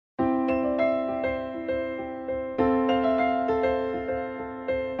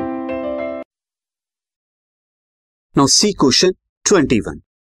Now see question 21.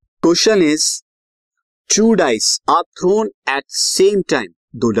 Question is two dice are thrown at same time.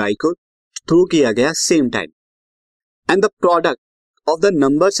 दो die को throw किया गया same time and the product of the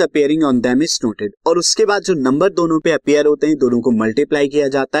numbers appearing on them is noted. और उसके बाद जो number दोनों पे अपीयर होते हैं दोनों को मल्टीप्लाई किया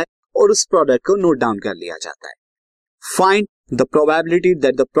जाता है और उस प्रोडक्ट को नोट डाउन कर लिया जाता है. Find the probability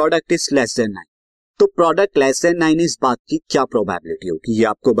that the product is less than 9. तो प्रोडक्ट लेस देन 9 इस बात की क्या प्रोबेबिलिटी होगी ये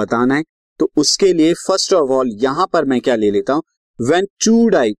आपको बताना है. तो उसके लिए फर्स्ट ऑफ ऑल यहां पर मैं क्या ले लेता हूं, when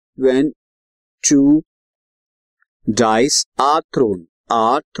two dice are thrown,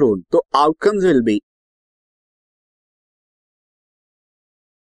 तो outcomes will be,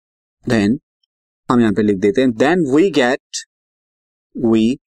 then हम यहां पे लिख देते हैं then we get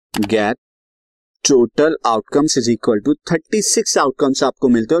total outcomes is equal to 36 outcomes आपको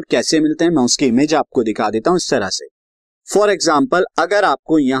मिलते हैं. और कैसे मिलते हैं मैं उसकी इमेज आपको दिखा देता हूं इस तरह से. फॉर एग्जाम्पल अगर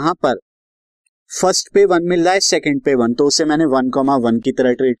आपको यहां पर फर्स्ट पे 1 मिल रहा है सेकंड पे 1 तो उसे मैंने 1,1 की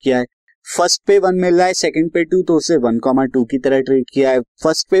तरह ट्रीट किया है. फर्स्ट पे 1 मिल रहा है सेकंड पे 2 तो उसे 1,2 की तरह ट्रीट किया है.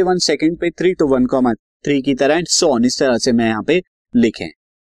 फर्स्ट पे 1 सेकंड पे 3 तो 1,3 की तरह एंड सो ऑन. इस तरह से मैं यहाँ पे लिखे.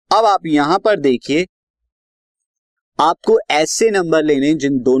 अब आप यहां पर देखिए आपको ऐसे नंबर लेने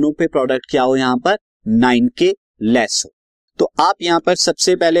जिन दोनों पे प्रोडक्ट क्या हो यहां पर 9 के लेस हो. तो आप यहां पर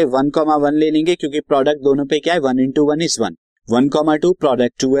सबसे पहले 1,1 ले लेंगे क्योंकि प्रोडक्ट दोनों पे क्या है 1 into 1 is 1. 1,2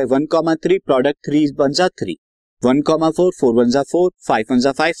 प्रोडक्ट 2 है. 1,3 प्रोडक्ट 3 बन जा 3. 1,4 4 1 जा 4 5 1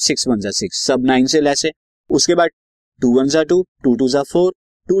 जा 5 6 1 जा 6 सब 9 से लेस है. उसके बाद 2 1 जा 2 2 2 जा 4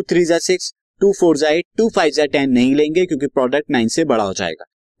 2 3 जा 6 2 4 जा 8 2 5 जा 10 नहीं लेंगे क्योंकि प्रोडक्ट 9 से बड़ा हो जाएगा.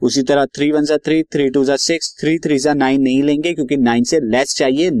 उसी तरह 3 1 जा 3 3 2 जा 6 3 3 जा 9 नहीं लेंगे क्योंकि 9 से लेस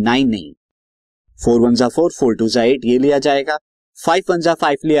चाहिए 9 नहीं. 4 1 जा 4 4 2 जा 8 ये लिया जाएगा. 5 1 जा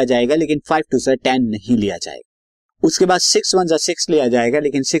 5 लिया जाएगा लेकिन 5 2 जा 10 नहीं लिया जाएगा. उसके बाद 6 1 जा 6 लिया जाएगा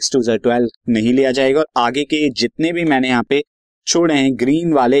लेकिन 6 2 जा 12 नहीं लिया जाएगा. और आगे के जितने भी मैंने यहाँ पे छोड़े हैं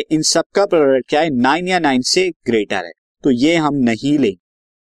ग्रीन वाले इन सब का प्रोडक्ट क्या है 9 या 9 से ग्रेटर है तो ये हम नहीं लेंगे.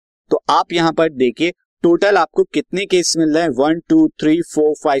 तो आप यहाँ पर देखिए टोटल आपको कितने केस मिल रहे हैं 1 2 3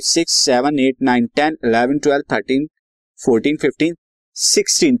 4 5 6 7 8 9 10 11 12 13 14 15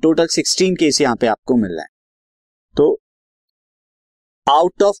 16 टोटल 16 केस यहाँ पे आपको मिल रहा है. तो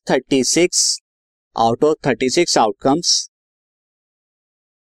आउट ऑफ 36 आउटकम्स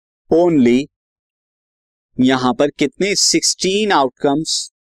ओनली यहां पर कितने 16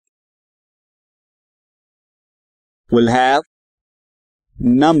 outcomes will have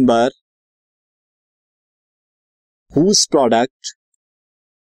number whose product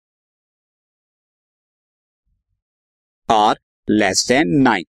are less than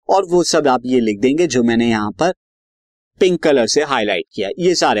 9. और वो सब आप ये लिख देंगे जो मैंने यहां पर पिंक कलर से हाईलाइट किया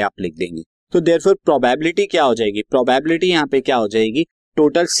ये सारे आप लिख देंगे. तो देयरफॉर प्रोबेबिलिटी क्या हो जाएगी, प्रोबेबिलिटी यहां पे क्या हो जाएगी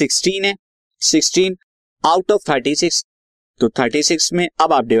टोटल 16 है 16 आउट ऑफ 36. तो 36 में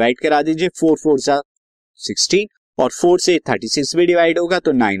अब आप डिवाइड करा दीजिए 4 4 जा 16 और 4 से 36 भी डिवाइड होगा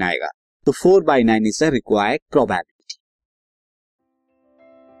तो 9 आएगा. तो 4/9 is the required probability.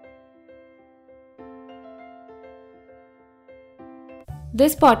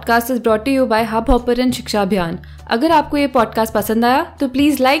 This podcast is brought to you by Hubhopper and Shiksha अभियान. अगर आपको ये पॉडकास्ट पसंद आया तो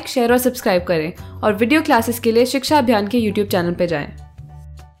प्लीज़ लाइक शेयर और सब्सक्राइब करें और वीडियो क्लासेस के लिए शिक्षा अभियान के यूट्यूब चैनल पर जाएं.